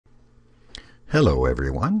Hello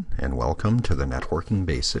everyone, and welcome to the Networking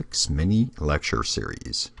Basics mini lecture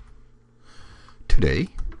series. Today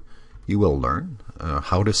you will learn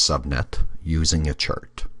how to subnet using a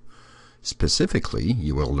chart. Specifically,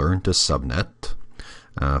 you will learn to subnet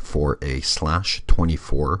for a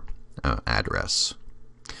 /24 address.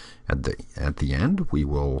 At the end, we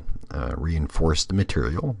will reinforce the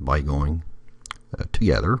material by going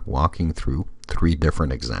together, walking through 3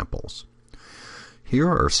 different examples. Here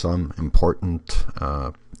are some important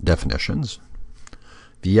definitions.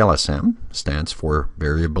 VLSM stands for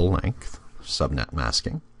variable length subnet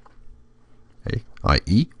masking,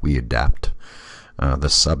 i.e. we adapt the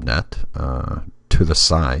subnet to the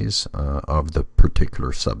size of the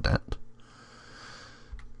particular subnet.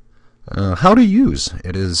 How to use?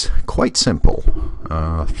 It is quite simple.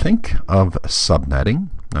 Think of subnetting,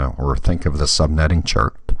 or think of the subnetting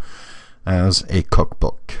chart as a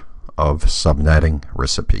cookbook of subnetting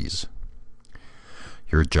recipes.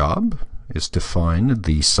 Your job is to find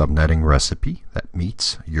the subnetting recipe that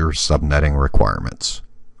meets your subnetting requirements.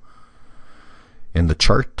 In the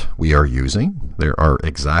chart we are using, there are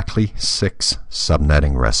exactly 6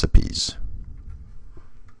 subnetting recipes.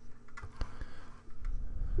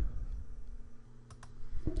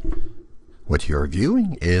 What you are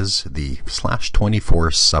viewing is the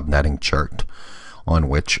 /24 subnetting chart on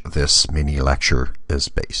which this mini lecture is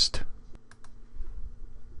based.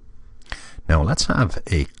 Now let's have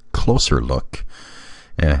a closer look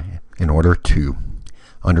in order to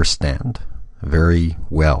understand very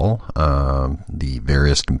well the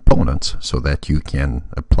various components so that you can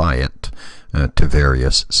apply it to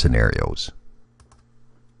various scenarios.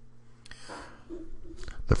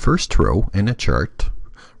 The first row in a chart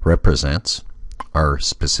represents our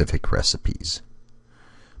specific recipes.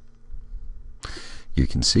 You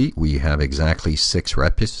can see we have exactly 6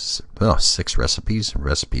 recipes.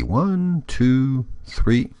 Recipe 1, 2,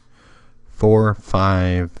 3, 4,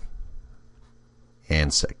 5,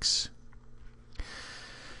 and 6.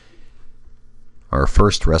 Our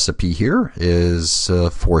first recipe here is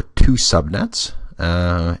for 2 subnets,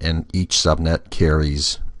 and each subnet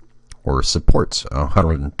carries or supports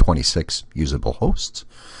 126 usable hosts.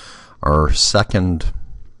 Our second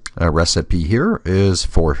recipe here is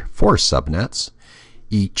for 4 subnets,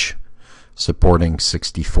 each supporting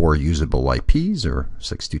 64 usable IPs or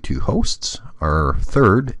 62 hosts. Our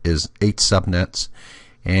third is 8 subnets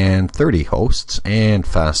and 30 hosts, and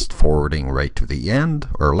fast forwarding right to the end,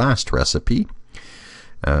 our last recipe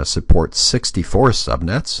supports 64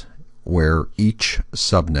 subnets where each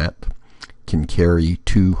subnet can carry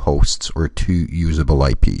 2 hosts or 2 usable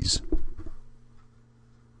IPs.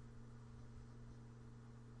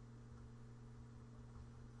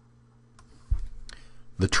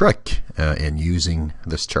 The trick in using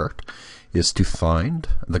this chart is to find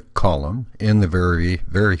the column in the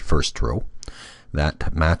very first row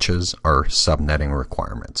that matches our subnetting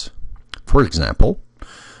requirements. For example,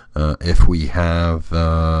 if we have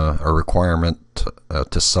a requirement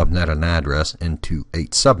to subnet an address into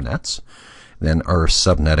 8 subnets, then our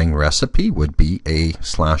subnetting recipe would be a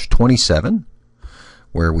 /27,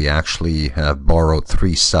 where we actually have borrowed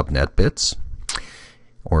 3 subnet bits,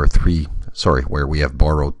 or where we have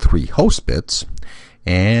borrowed 3 host bits,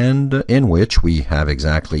 and in which we have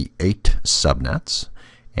exactly 8 subnets,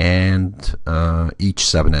 and each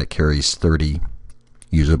subnet carries 30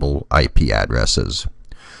 usable IP addresses.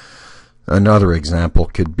 Another example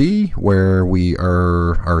could be where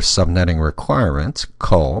our subnetting requirements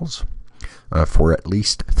calls for at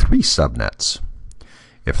least 3 subnets.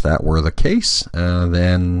 If that were the case,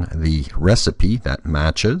 then the recipe that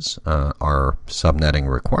matches our subnetting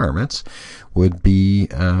requirements would be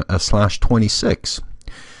a /26.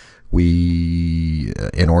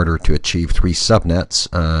 In order to achieve 3 subnets,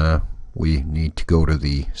 we need to go to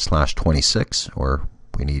the /26, or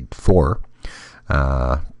we need 4.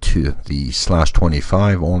 To the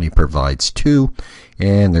 /25 only provides 2,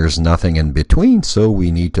 and there's nothing in between, so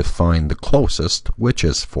we need to find the closest, which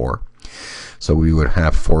is 4. So we would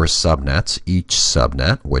have 4 subnets. Each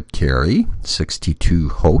subnet would carry 62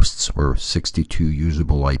 hosts or 62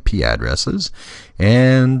 usable IP addresses,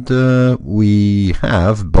 and we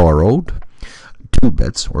have borrowed 2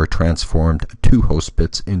 bits or transformed 2 host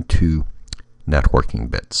bits into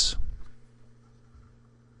networking bits.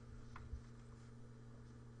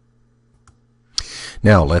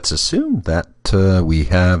 Now let's assume that we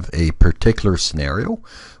have a particular scenario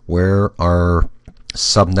where our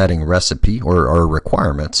subnetting recipe or our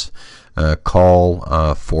requirements call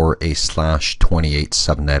for a /28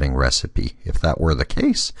 subnetting recipe. If that were the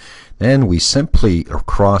case, then we simply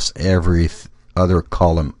cross every other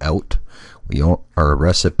column out. Our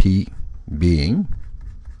recipe being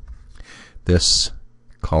this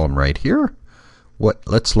column right here.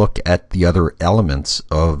 Let's look at the other elements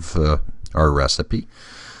of our recipe.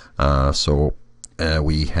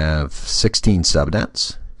 We have 16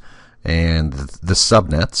 subnets, and the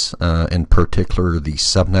subnets, in particular the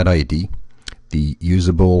subnet ID, the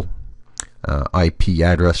usable IP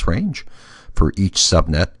address range for each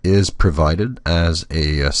subnet is provided as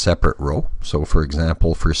a separate row. So for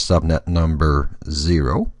example, for subnet number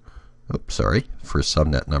 0, for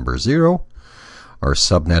subnet number 0, our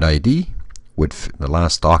subnet ID the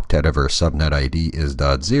last octet of our subnet ID is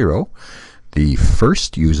 .0. The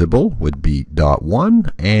first usable would be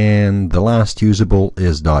 .1, and the last usable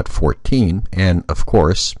is .14, and of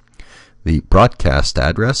course the broadcast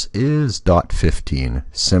address is .15.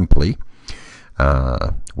 Simply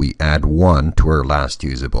we add 1 to our last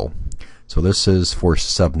usable. So this is for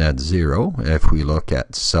subnet 0. If we look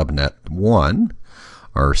at subnet 1,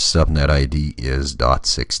 our subnet ID is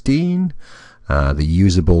 .16. The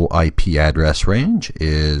usable IP address range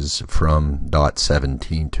is from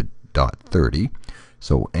 .17 to .30.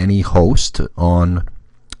 So any host on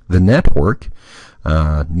the network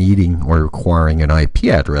needing or requiring an IP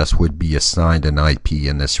address would be assigned an IP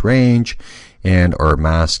in this range, and our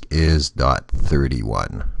mask is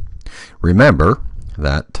 .31. Remember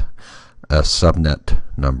that subnet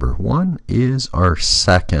number 1 is our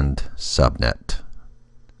second subnet.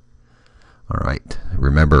 Alright,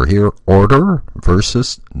 remember here, order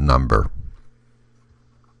versus number.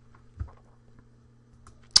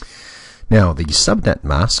 Now the subnet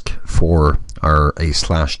mask for our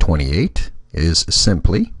A/28 is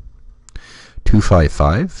simply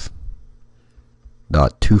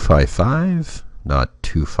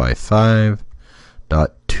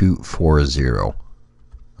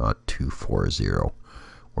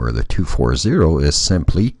where the 240 is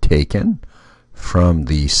simply taken from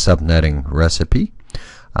the subnetting recipe.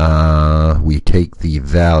 We take the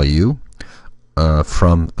value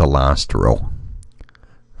from the last row.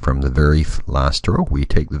 From the very last row, we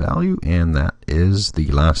take the value, and that is the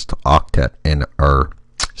last octet in our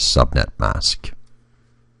subnet mask.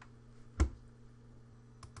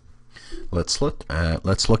 Let's look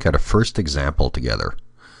at a first example together.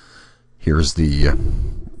 Here's the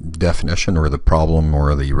definition, or the problem,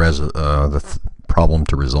 or the problem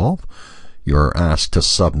to resolve. You're asked to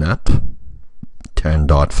subnet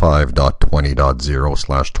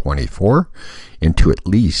 10.5.20.0/24 into at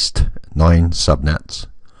least 9 subnets,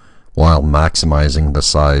 while maximizing the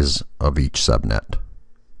size of each subnet.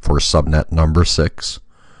 For subnet number 6,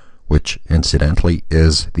 which incidentally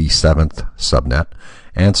is the 7th subnet,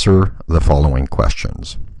 answer the following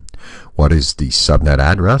questions. What is the subnet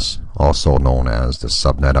address, also known as the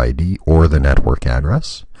subnet ID or the network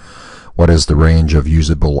address? What is the range of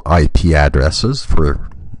usable IP addresses for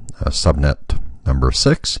subnet number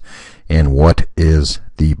 6? And what is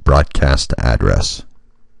the broadcast address?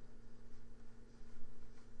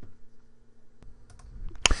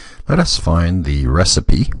 Let us find the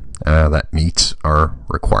recipe that meets our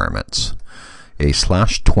requirements.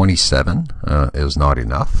 A/27 is not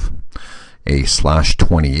enough.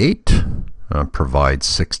 A/28 provides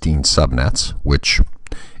 16 subnets, which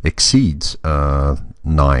exceeds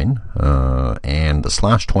 9, and the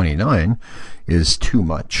 /29 is too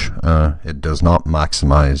much. It does not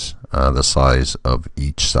maximize the size of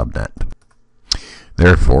each subnet.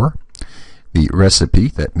 Therefore, the recipe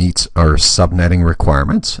that meets our subnetting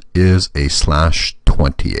requirements is a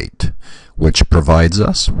 /28, which provides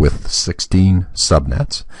us with 16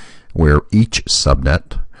 subnets, where each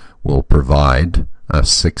subnet will provide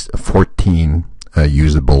 14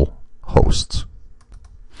 usable hosts.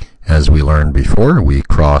 As we learned before, we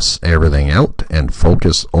cross everything out and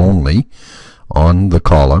focus only on the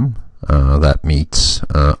column that meets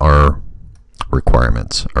our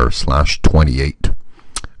requirements, our /28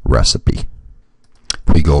 recipe.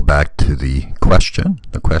 If we go back to the question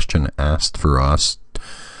asked for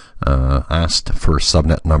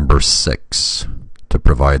subnet number 6 to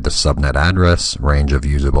provide the subnet address, range of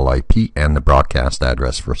usable IP, and the broadcast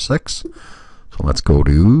address for 6. So let's go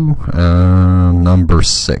to number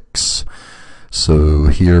 6. So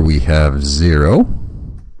here we have 0,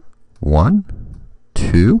 1,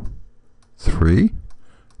 2, 3,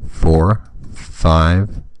 4,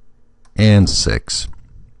 5, and 6.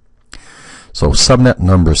 So subnet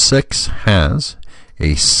number 6 has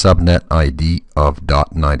a subnet ID of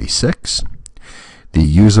 .96. The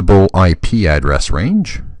usable IP address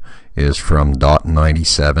range is from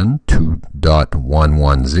 .97 to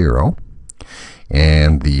 .110,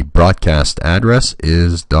 and the broadcast address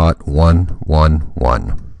is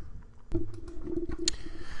 .111.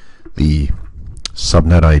 The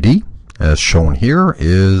subnet ID as shown here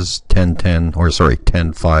is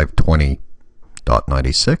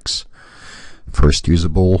 10.520.96. First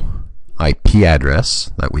usable IP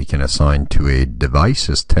address that we can assign to a device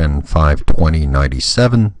is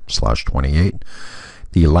 10.520.97/28.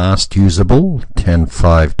 The last usable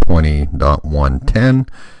 10.520.110.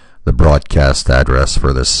 The broadcast address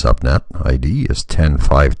for this subnet ID is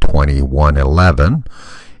 10.520.111,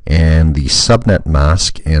 and the subnet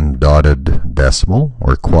mask in dotted decimal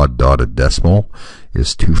or quad dotted decimal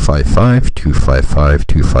is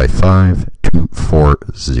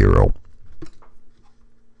 255.255.255.240.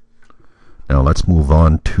 Now let's move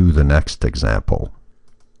on to the next example.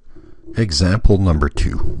 Example number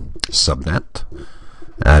 2, subnet.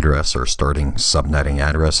 Address or starting subnetting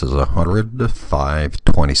address is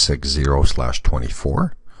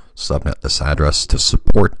 105.26.0/24. Subnet this address to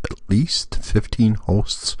support at least 15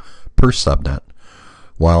 hosts per subnet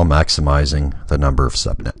while maximizing the number of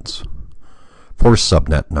subnets. For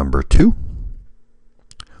subnet number 2,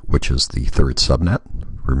 which is the third subnet,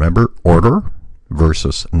 remember order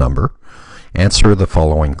versus number. Answer the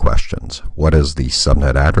following questions. What is the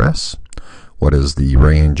subnet address? What is the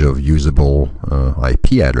range of usable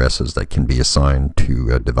IP addresses that can be assigned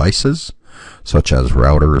to devices, such as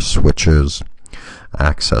routers, switches,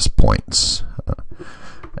 access points,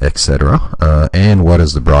 etc.? And what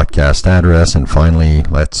is the broadcast address? And finally,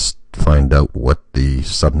 let's find out what the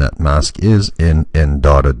subnet mask is in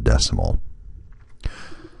dotted decimal.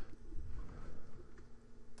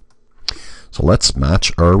 So let's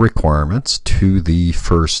match our requirements to the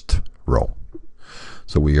first row.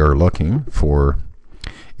 So we are looking for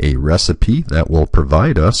a recipe that will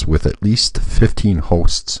provide us with at least 15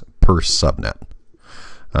 hosts per subnet.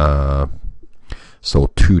 So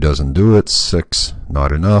 2 doesn't do it, 6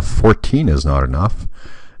 not enough, 14 is not enough,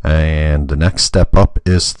 and the next step up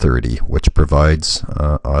is 30, which provides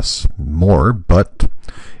us more, but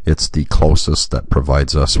it's the closest that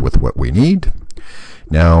provides us with what we need.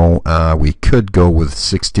 Now, we could go with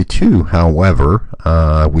 62, however,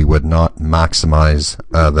 we would not maximize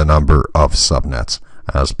the number of subnets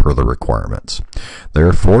as per the requirements.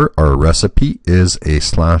 Therefore, our recipe is a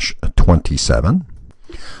 /27.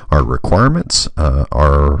 Our requirements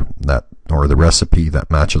are that, or the recipe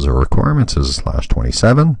that matches our requirements is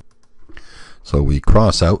 /27. So we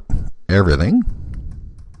cross out everything.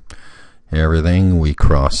 Everything we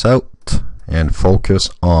cross out and focus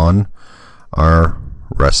on our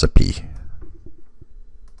recipe.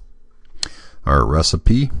 Our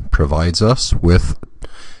recipe provides us with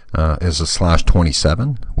is a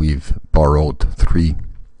 /27. We've borrowed 3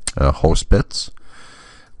 host bits.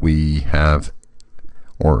 We have,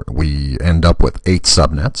 or we end up with 8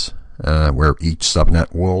 subnets, where each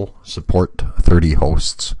subnet will support 30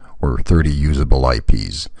 hosts or 30 usable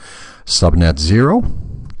IPs. Subnet 0,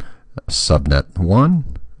 subnet 1,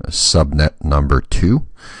 subnet number 2.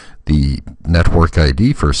 The network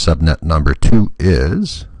ID for subnet number 2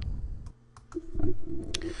 is,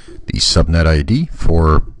 the subnet ID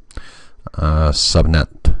for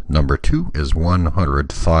subnet number 2 is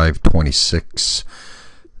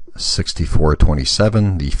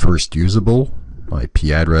 105.26.64.27. The first usable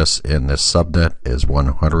IP address in this subnet is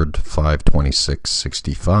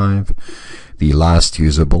 105.26.65. The last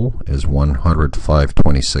usable is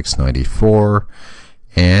 105.26.94,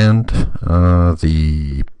 and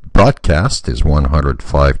the broadcast is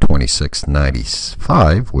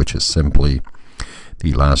 105.26.95, which is simply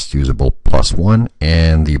the last usable plus 1,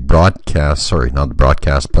 and the broadcast, sorry, not the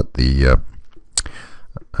broadcast, but the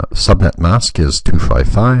subnet mask is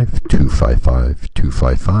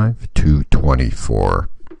 255.255.255.224.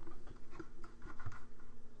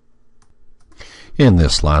 In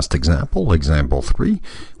this last example, example 3,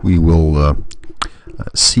 we will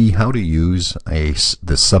see how to use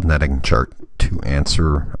the subnetting chart to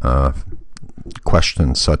answer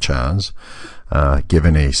questions such as,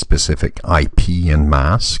 given a specific IP and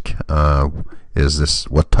mask, is this,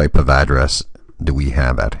 what type of address do we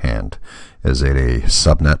have at hand? Is it a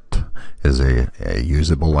subnet? Is it a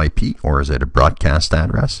usable IP, or is it a broadcast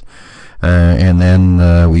address? And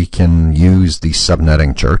then we can use the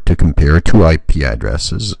subnetting chart to compare 2 IP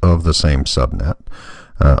addresses of the same subnet,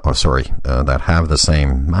 that have the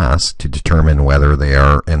same mask, to determine whether they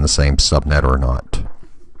are in the same subnet or not.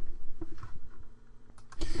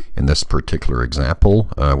 In this particular example,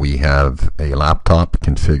 we have a laptop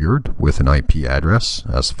configured with an IP address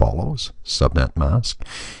as follows: subnet mask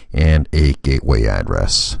and a gateway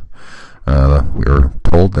address. We are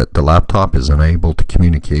told that the laptop is unable to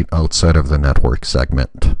communicate outside of the network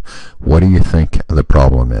segment. What do you think the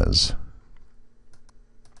problem is?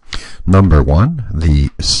 Number 1, the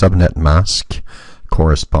subnet mask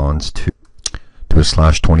corresponds to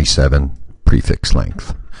with /27 prefix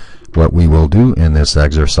length. What we will do in this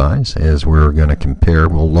exercise is we'll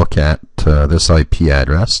look at this IP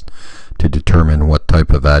address to determine what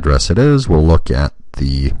type of address it is. We'll look at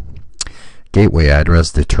the gateway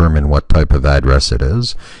address, determine what type of address it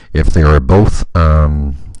is. If they are both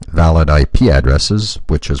valid IP addresses,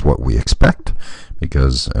 which is what we expect,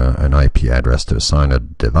 because an IP address to assign a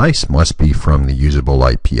device must be from the usable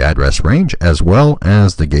IP address range as well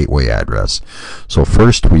as the gateway address. So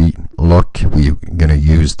first we're going to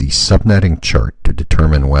use the subnetting chart to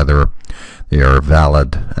determine whether they are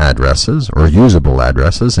valid addresses or usable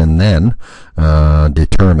addresses, and then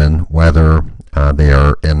determine whether they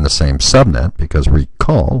are in the same subnet, because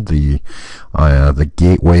recall the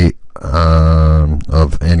gateway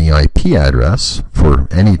of any IP address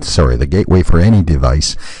the gateway for any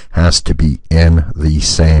device has to be in the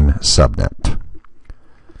same subnet.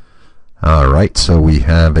 Alright, so we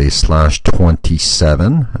have a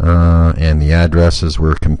 /27 and the addresses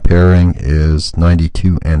we're comparing is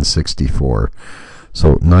 92 and 64.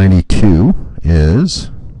 So 92 is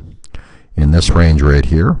in this range right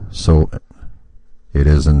here, so it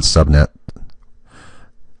is in subnet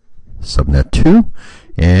 2,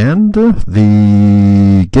 and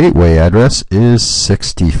the gateway address is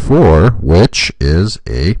 64, which is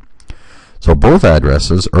so both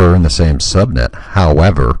addresses are in the same subnet.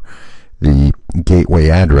 However, the gateway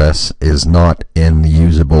address is not in the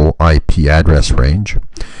usable IP address range.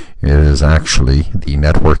 It is actually the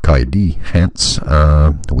network ID. Hence,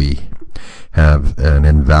 we have an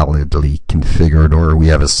invalidly configured, or we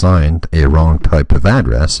have assigned a wrong type of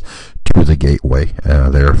address to the gateway.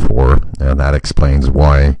 Therefore, that explains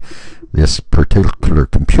why this particular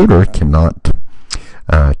computer cannot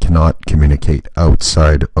communicate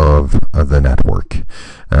outside of the network.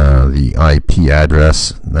 The IP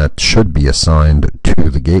address that should be assigned to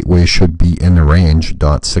the gateway should be in the range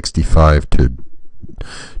 .65 to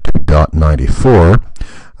 .94,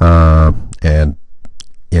 and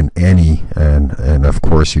of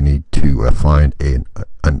course you need to find an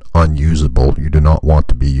unusable. You do not want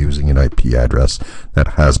to be using an IP address that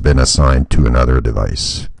has been assigned to another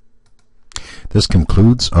device. This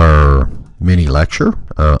concludes our mini lecture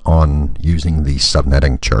on using the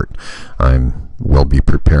subnetting chart. We'll be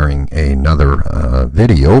preparing another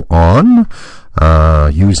video on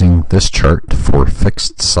using this chart for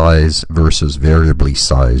fixed size versus variably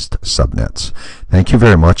sized subnets. Thank you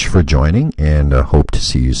very much for joining, and hope to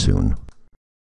see you soon.